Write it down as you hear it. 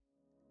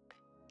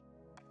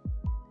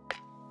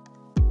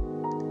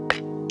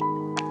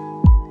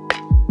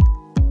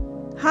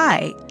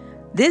Hi,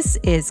 this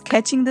is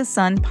Catching the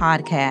Sun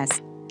podcast.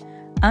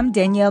 I'm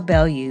Danielle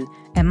Bellew,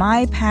 and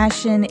my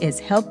passion is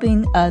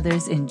helping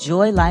others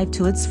enjoy life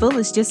to its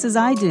fullest just as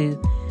I do,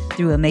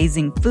 through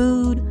amazing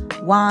food,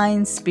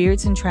 wine,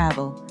 spirits, and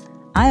travel.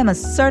 I am a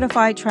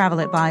certified travel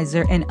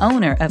advisor and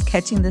owner of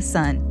Catching the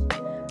Sun.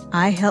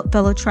 I help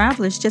fellow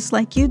travelers just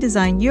like you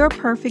design your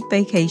perfect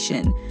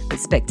vacation with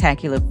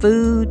spectacular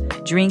food,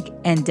 drink,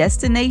 and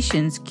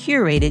destinations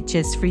curated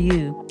just for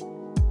you.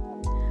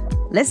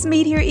 Let's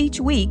meet here each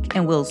week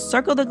and we'll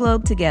circle the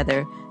globe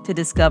together to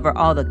discover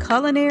all the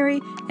culinary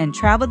and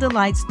travel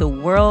delights the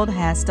world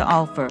has to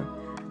offer.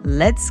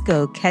 Let's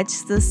go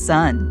catch the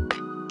sun.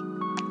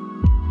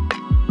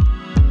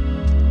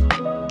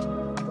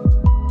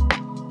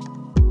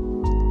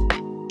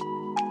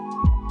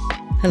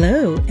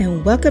 Hello,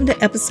 and welcome to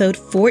episode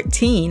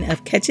 14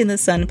 of Catching the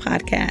Sun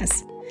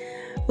podcast.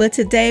 Well,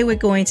 today we're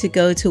going to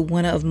go to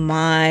one of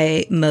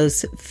my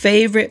most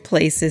favorite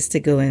places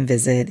to go and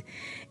visit,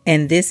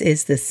 and this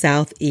is the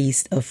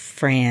southeast of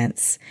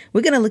France.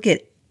 We're going to look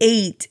at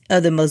 8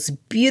 of the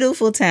most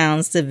beautiful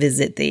towns to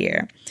visit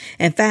there.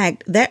 In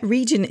fact, that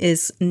region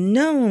is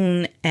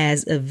known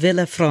as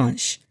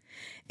Villefranche.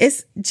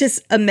 It's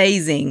just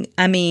amazing.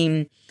 I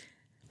mean,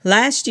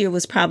 last year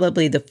was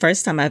probably the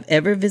first time I've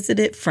ever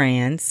visited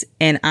France,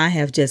 and I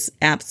have just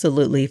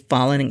absolutely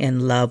fallen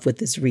in love with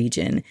this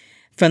region.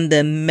 From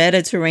the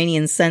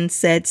Mediterranean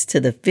sunsets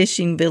to the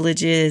fishing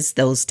villages,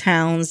 those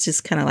towns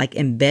just kind of like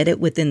embedded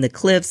within the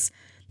cliffs,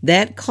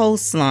 that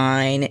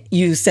coastline,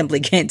 you simply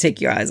can't take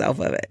your eyes off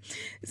of it.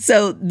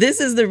 So this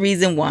is the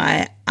reason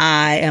why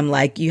I am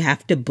like, you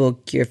have to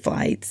book your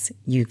flights.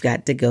 You've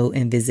got to go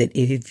and visit.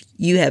 If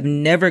you have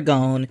never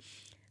gone,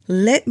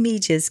 let me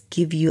just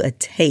give you a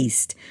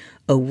taste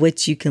of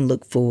what you can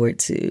look forward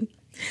to.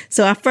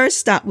 So our first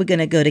stop, we're going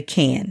to go to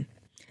Cannes.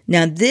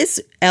 Now, this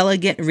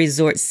elegant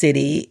resort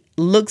city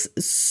looks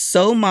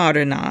so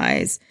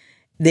modernized.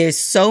 There's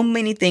so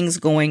many things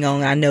going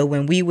on. I know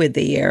when we were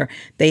there,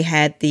 they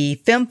had the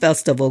film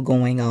festival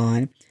going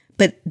on,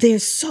 but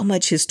there's so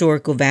much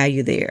historical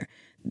value there.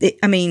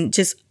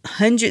 Just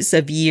hundreds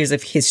of years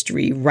of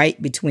history right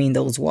between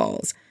those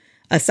walls.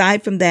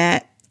 Aside from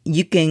that,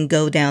 you can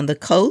go down the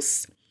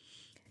coast,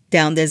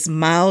 down this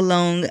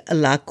mile-long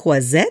La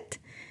Croisette,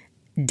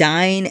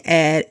 dine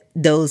at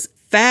those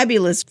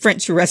fabulous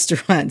French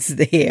restaurants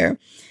there.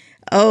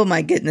 Oh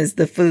my goodness,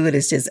 the food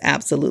is just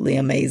absolutely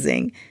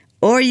amazing.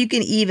 Or you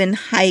can even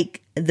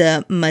hike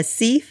the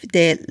Massif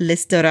de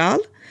l'Estoril,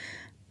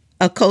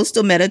 a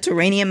coastal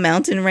Mediterranean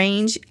mountain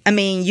range. I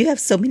mean, you have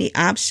so many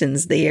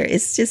options there.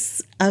 It's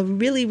just a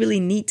really, really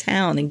neat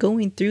town. And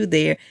going through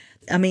there,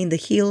 I mean, the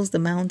hills, the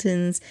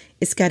mountains,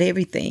 it's got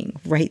everything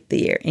right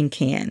there in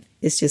Cannes.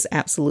 It's just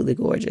absolutely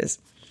gorgeous.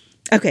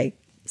 Okay,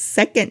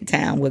 second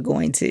town we're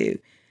going to,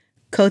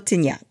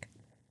 Cotignac.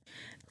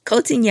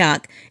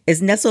 Cotignac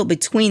is nestled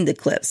between the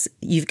cliffs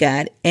you've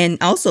got, and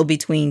also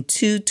between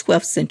 2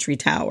 12th century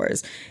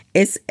towers.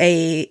 It's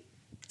a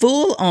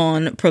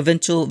full-on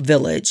provincial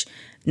village,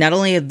 not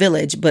only a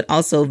village, but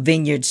also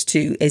vineyards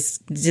too. It's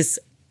just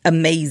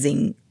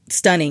amazing,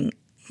 stunning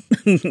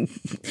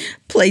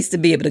place to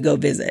be able to go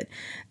visit.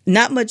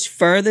 Not much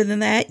further than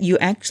that, you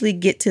actually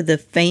get to the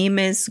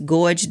famous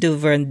Gorge du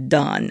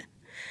Verdon.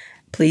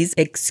 Please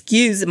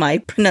excuse my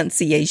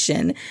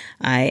pronunciation.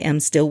 I am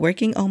still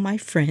working on my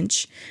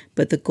French,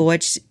 but the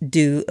Gorge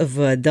du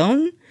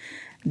Verdon,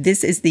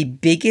 this is the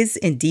biggest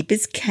and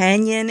deepest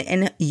canyon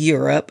in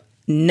Europe,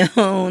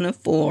 known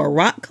for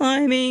rock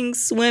climbing,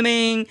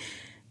 swimming,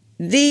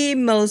 the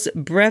most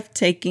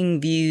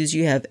breathtaking views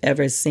you have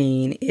ever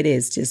seen. It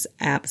is just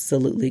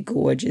absolutely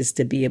gorgeous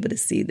to be able to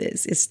see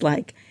this. It's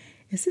like,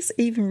 is this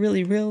even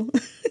really real?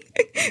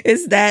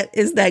 Is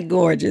that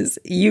gorgeous?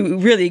 You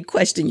really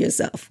question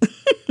yourself.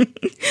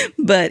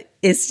 But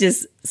it's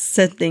just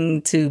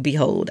something to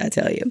behold, I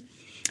tell you.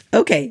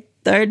 Okay,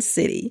 third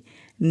city,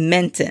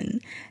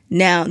 Menton.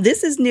 Now,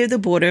 this is near the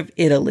border of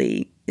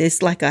Italy.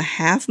 It's like a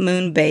half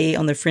moon bay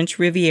on the French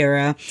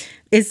Riviera.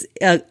 It's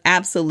an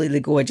absolutely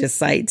gorgeous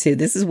site, too.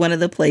 This is one of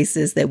the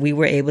places that we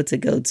were able to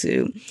go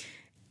to.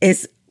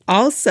 It's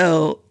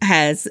also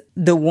has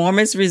the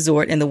warmest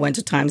resort in the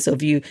wintertime. So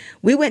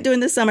we went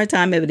during the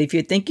summertime, but if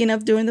you're thinking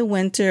of during the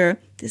winter,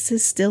 this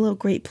is still a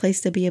great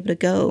place to be able to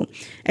go.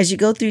 As you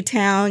go through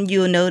town,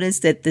 you'll notice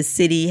that the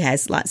city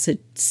has lots of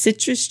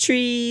citrus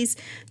trees,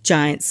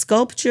 giant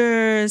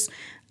sculptures.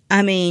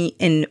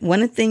 And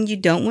one thing you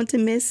don't want to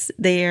miss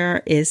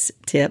there is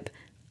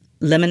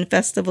Lemon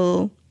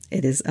Festival.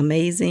 It is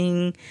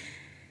amazing.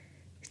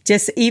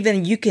 Just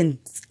even you can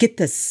get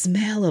the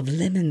smell of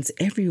lemons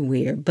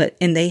everywhere.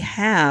 And they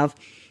have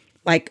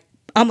like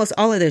almost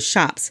all of their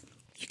shops.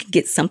 You can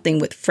get something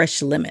with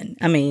fresh lemon.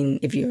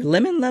 If you're a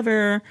lemon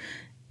lover,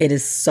 it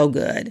is so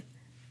good.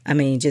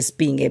 Just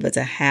being able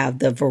to have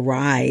the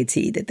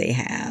variety that they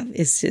have.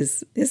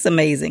 It's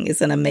amazing.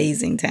 It's an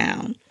amazing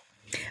town.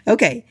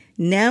 Okay,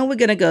 now we're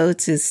going to go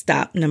to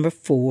stop number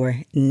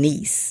 4,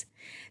 Nice.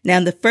 Now,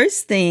 the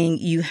first thing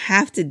you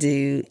have to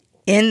do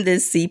in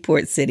this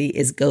seaport city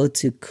is go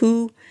to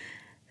Coup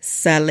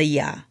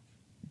Salaya.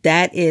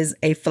 that is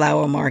a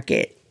flower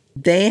market.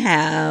 They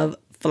have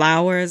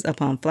flowers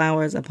upon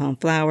flowers upon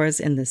flowers,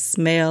 and the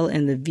smell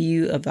and the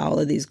view of all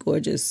of these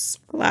gorgeous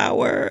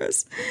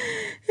flowers.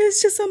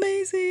 It's just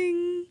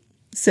amazing.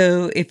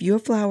 So if you're a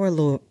flower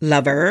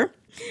lover,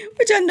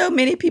 which I know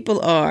many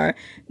people are,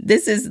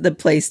 this is the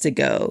place to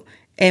go.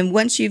 And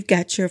once you've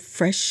got your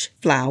fresh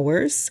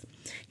flowers,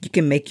 you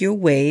can make your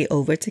way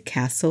over to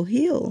Castle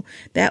Hill.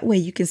 That way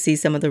you can see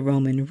some of the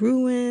Roman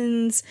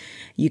ruins.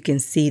 You can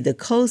see the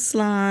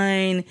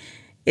coastline.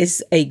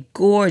 It's a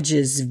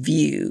gorgeous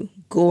view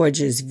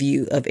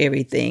of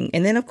everything.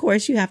 And then, of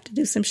course, you have to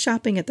do some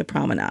shopping at the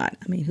promenade.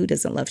 I mean, who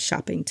doesn't love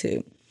shopping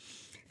too?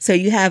 So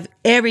you have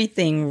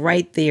everything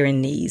right there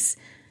in Nice.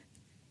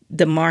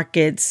 The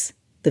markets,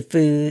 the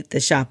food, the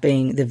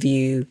shopping, the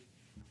view.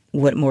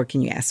 What more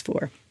can you ask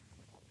for?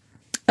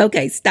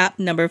 Okay, stop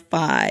number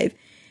 5.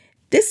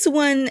 This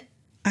one,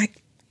 I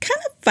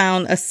kind of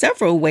found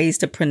several ways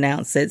to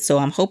pronounce it, so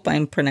I hope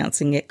I'm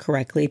pronouncing it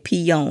correctly.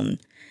 Pillon.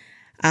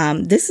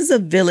 This is a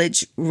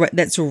village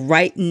that's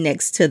right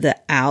next to the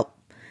Alpes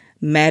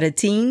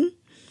Maritime.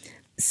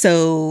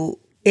 So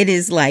it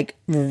is like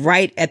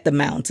right at the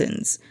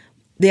mountains.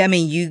 I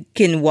mean, you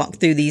can walk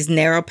through these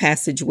narrow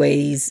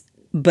passageways,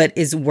 but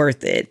it's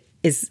worth it.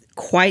 It's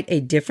quite a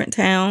different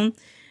town.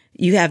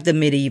 You have the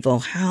medieval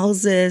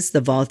houses, the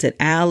vaulted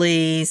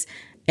alleys,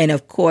 and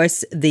of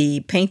course,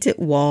 the painted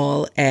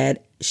wall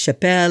at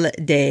Chapelle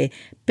des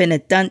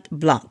Pénitents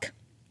Blancs.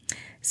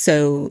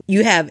 So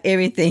you have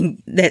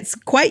everything that's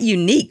quite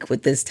unique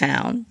with this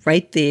town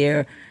right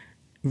there,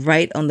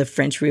 right on the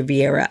French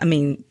Riviera. I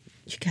mean,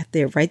 you got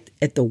there right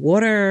at the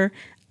water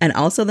and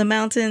also the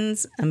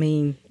mountains. I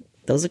mean,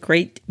 those are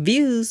great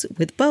views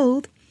with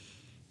both.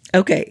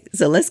 Okay,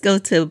 so let's go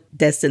to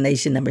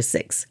destination number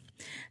 6.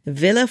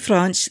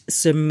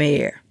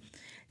 Villefranche-sur-Mer.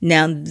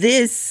 Now,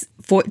 this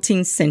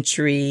 14th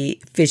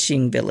century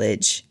fishing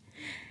village,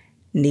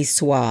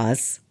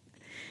 Niçoise,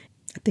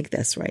 I think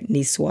that's right,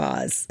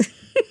 Niçoise.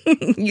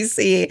 You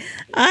see,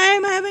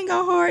 I'm having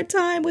a hard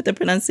time with the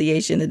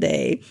pronunciation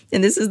today.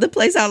 And this is the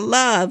place I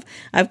love.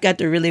 I've got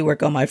to really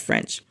work on my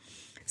French.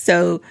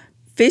 So,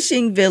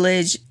 fishing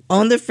village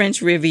on the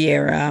French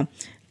Riviera.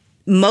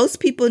 Most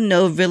people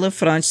know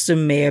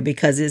Villefranche-sur-Mer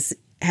because it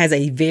has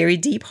a very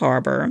deep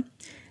harbor,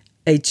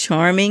 a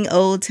charming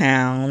old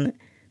town,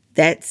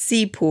 that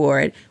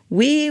seaport.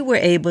 We were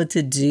able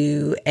to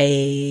do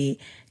a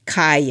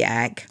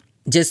kayak,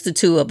 just the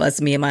two of us,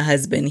 me and my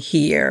husband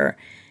here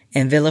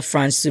in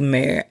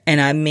Villefranche-sur-Mer.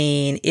 And I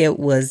mean, it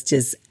was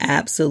just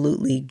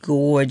absolutely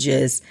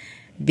gorgeous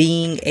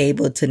being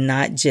able to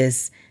not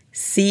just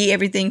see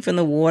everything from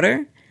the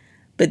water,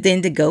 but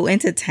then to go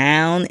into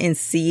town and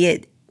see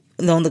it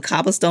on the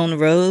cobblestone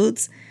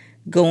roads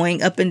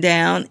going up and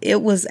down.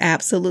 It was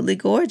absolutely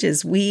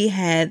gorgeous. We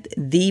had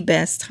the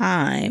best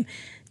time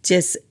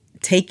just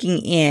taking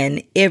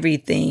in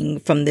everything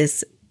from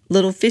this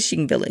little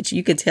fishing village.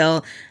 You could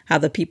tell how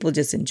the people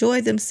just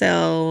enjoyed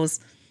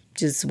themselves,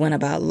 just went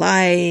about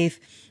life,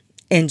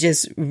 and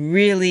just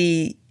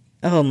really,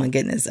 oh my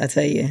goodness, I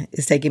tell you,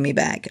 it's taking me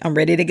back. I'm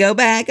ready to go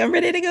back.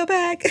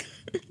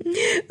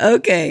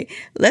 Okay,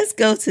 let's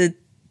go to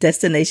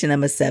destination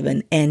number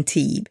 7,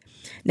 Antibes.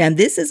 Now,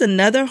 this is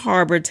another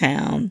harbor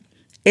town.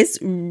 It's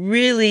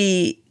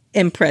really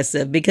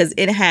impressive because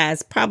it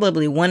has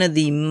probably one of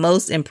the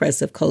most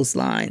impressive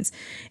coastlines.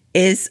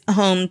 It's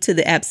home to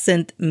the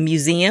Absinthe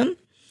Museum,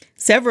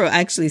 several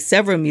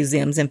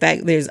museums. In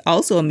fact, there's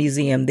also a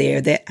museum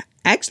there that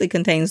actually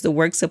contains the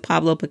works of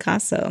Pablo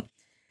Picasso.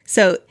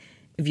 So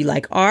if you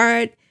like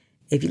art,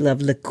 if you love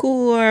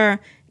liqueur,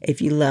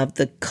 if you love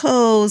the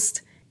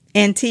coast,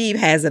 Antibes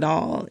has it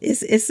all.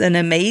 It's an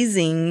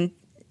amazing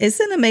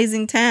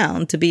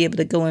town to be able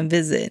to go and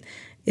visit.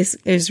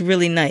 It's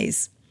really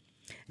nice.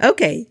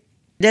 Okay,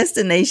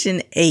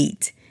 destination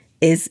 8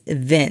 is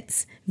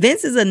Vence.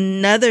 Vence is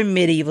another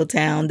medieval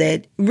town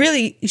that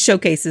really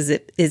showcases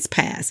its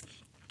past.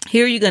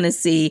 Here you're going to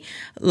see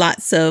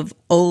lots of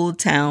old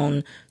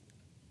town,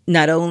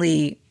 not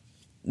only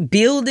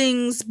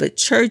buildings, but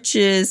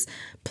churches,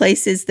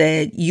 places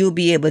that you'll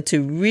be able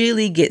to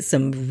really get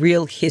some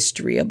real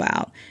history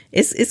about.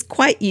 It's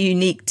quite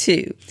unique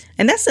too.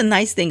 And that's the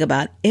nice thing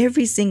about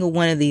every single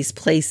one of these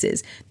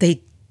places.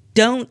 They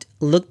don't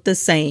look the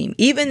same.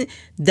 Even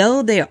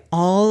though they're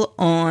all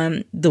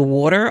on the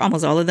water,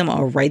 almost all of them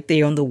are right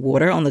there on the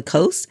water, on the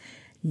coast,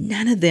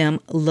 none of them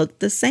look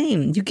the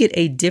same. You get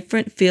a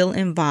different feel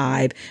and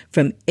vibe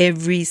from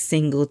every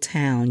single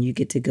town you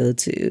get to go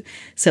to.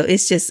 So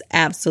it's just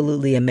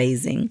absolutely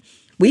amazing.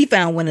 We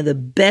found one of the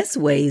best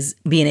ways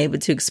being able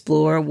to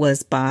explore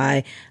was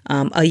by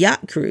a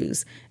yacht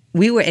cruise.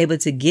 We were able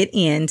to get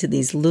into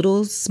these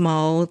little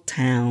small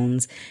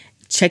towns,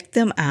 check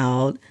them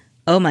out.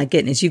 Oh my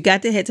goodness, you've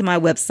got to head to my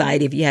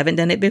website if you haven't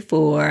done it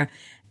before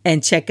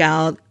and check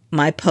out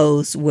my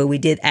post where we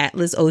did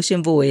Atlas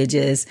Ocean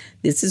Voyages.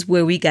 This is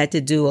where we got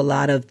to do a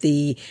lot of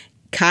the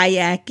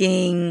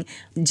kayaking,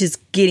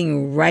 just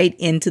getting right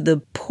into the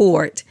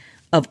port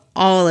of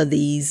all of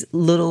these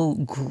little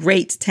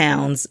great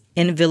towns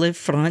in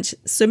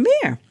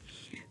Villefranche-sur-Mer.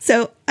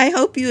 So I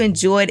hope you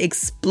enjoyed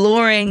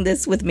exploring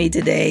this with me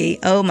today.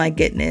 Oh my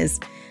goodness.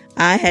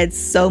 I had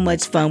so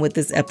much fun with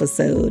this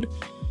episode.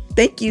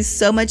 Thank you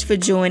so much for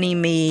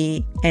joining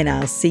me, and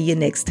I'll see you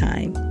next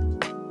time.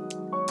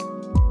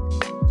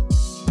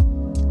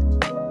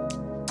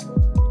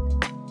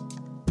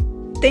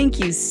 Thank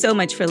you so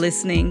much for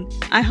listening.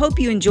 I hope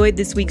you enjoyed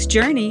this week's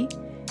journey.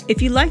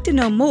 If you'd like to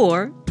know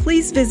more,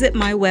 please visit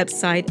my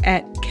website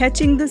at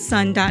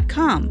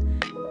catchingthesun.com,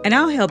 and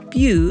I'll help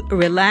you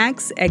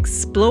relax,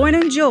 explore, and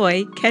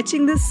enjoy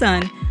catching the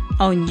sun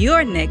on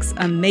your next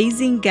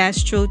amazing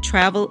gastro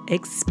travel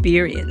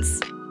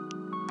experience.